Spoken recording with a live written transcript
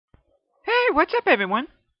What's up everyone?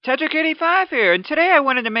 Tedrick85 here, and today I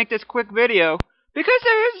wanted to make this quick video because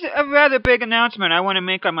there is a rather big announcement I want to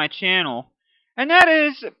make on my channel. And that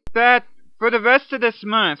is that for the rest of this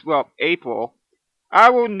month, well, April, I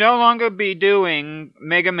will no longer be doing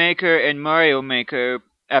Mega Maker and Mario Maker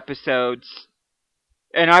episodes.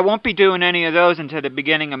 And I won't be doing any of those until the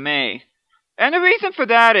beginning of May. And the reason for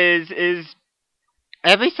that is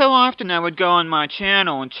every so often I would go on my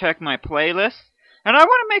channel and check my playlist. And I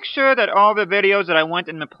want to make sure that all the videos that I want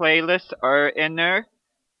in the playlist are in there.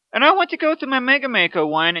 And I want to go through my Mega Maker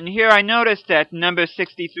one, and here I noticed that number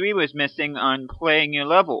 63 was missing on playing your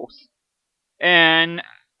levels. And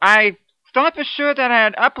I thought for sure that I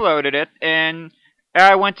had uploaded it, and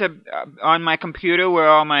I went to on my computer where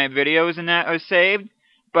all my videos and that are saved,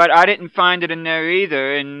 but I didn't find it in there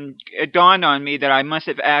either, and it dawned on me that I must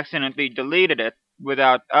have accidentally deleted it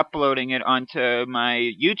without uploading it onto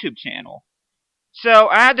my YouTube channel. So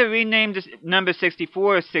I had to rename this number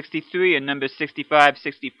 64 63 and number 65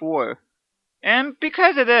 64. And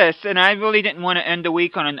because of this, and I really didn't want to end the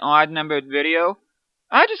week on an odd numbered video,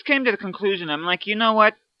 I just came to the conclusion, I'm like, you know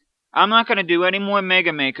what? I'm not going to do any more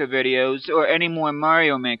Mega Maker videos or any more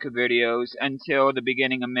Mario Maker videos until the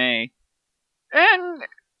beginning of May. And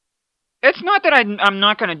it's not that I'm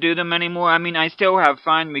not going to do them anymore. I mean, I still have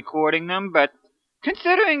fun recording them, but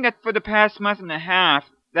considering that for the past month and a half,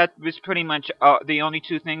 that was pretty much the only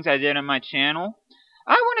two things I did on my channel,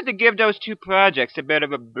 I wanted to give those two projects a bit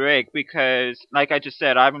of a break because, like I just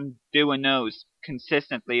said, I've been doing those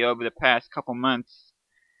consistently over the past couple months.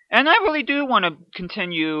 And I really do want to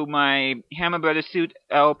continue my Hammer Brothers Suit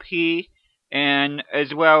LP, and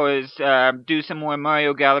as well as do some more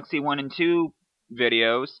Mario Galaxy 1 and 2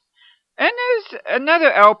 videos. And there's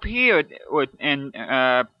another LP or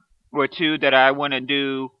two that I want to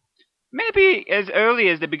do maybe as early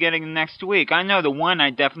as the beginning of next week. I know the one I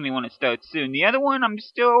definitely want to start soon. The other one, I'm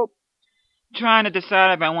still trying to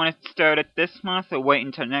decide if I want to start it this month or wait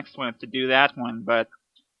until next month to do that one. But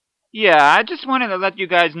yeah, I just wanted to let you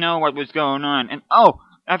guys know what was going on. And oh,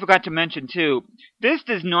 I forgot to mention too, this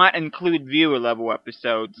does not include viewer level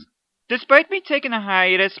episodes. Despite me taking a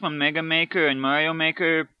hiatus from Mega Maker and Mario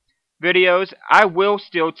Maker videos, I will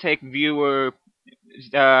still take viewer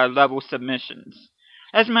level submissions.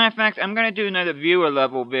 As a matter of fact, I'm going to do another viewer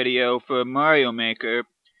level video for Mario Maker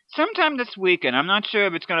sometime this weekend. I'm not sure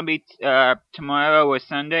if it's going to be tomorrow or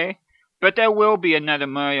Sunday, but there will be another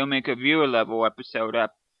Mario Maker viewer level episode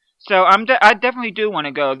up. So I definitely do want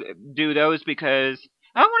to go do those because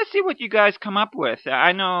I want to see what you guys come up with.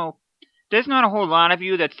 I know there's not a whole lot of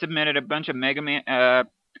you that submitted a bunch of Mega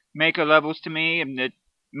Maker levels to me, and that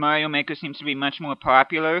Mario Maker seems to be much more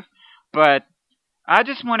popular, but I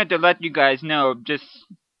just wanted to let you guys know, just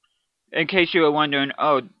in case you were wondering,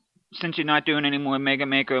 oh, since you're not doing any more Mega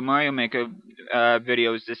Maker or Mario Maker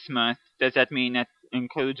videos this month, does that mean that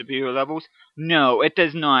includes viewer levels? No, it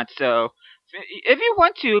does not. So, if you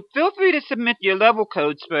want to, feel free to submit your level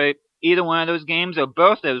codes for either one of those games or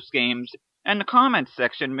both those games in the comments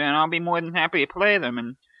section, and I'll be more than happy to play them.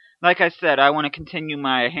 And like I said, I want to continue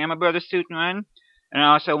my Hammer Brothers Suit run, and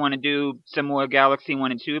I also want to do some more Galaxy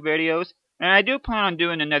 1 and 2 videos. And I do plan on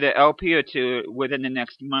doing another LP or two within the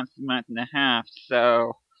next month and a half,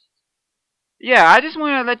 so yeah, I just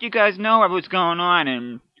wanted to let you guys know what was going on,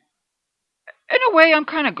 and in a way, I'm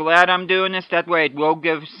kind of glad I'm doing this. That way it will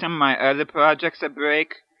give some of my other projects a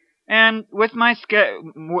break. And with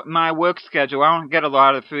my work schedule, I don't get a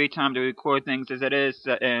lot of free time to record things as it is,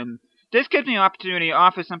 and this gives me an opportunity to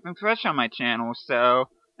offer something fresh on my channel, so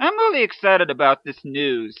I'm really excited about this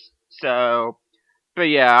news. So, but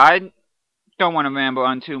yeah, I don't want to ramble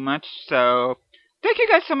on too much, so thank you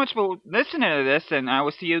guys so much for listening to this, and I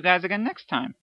will see you guys again next time.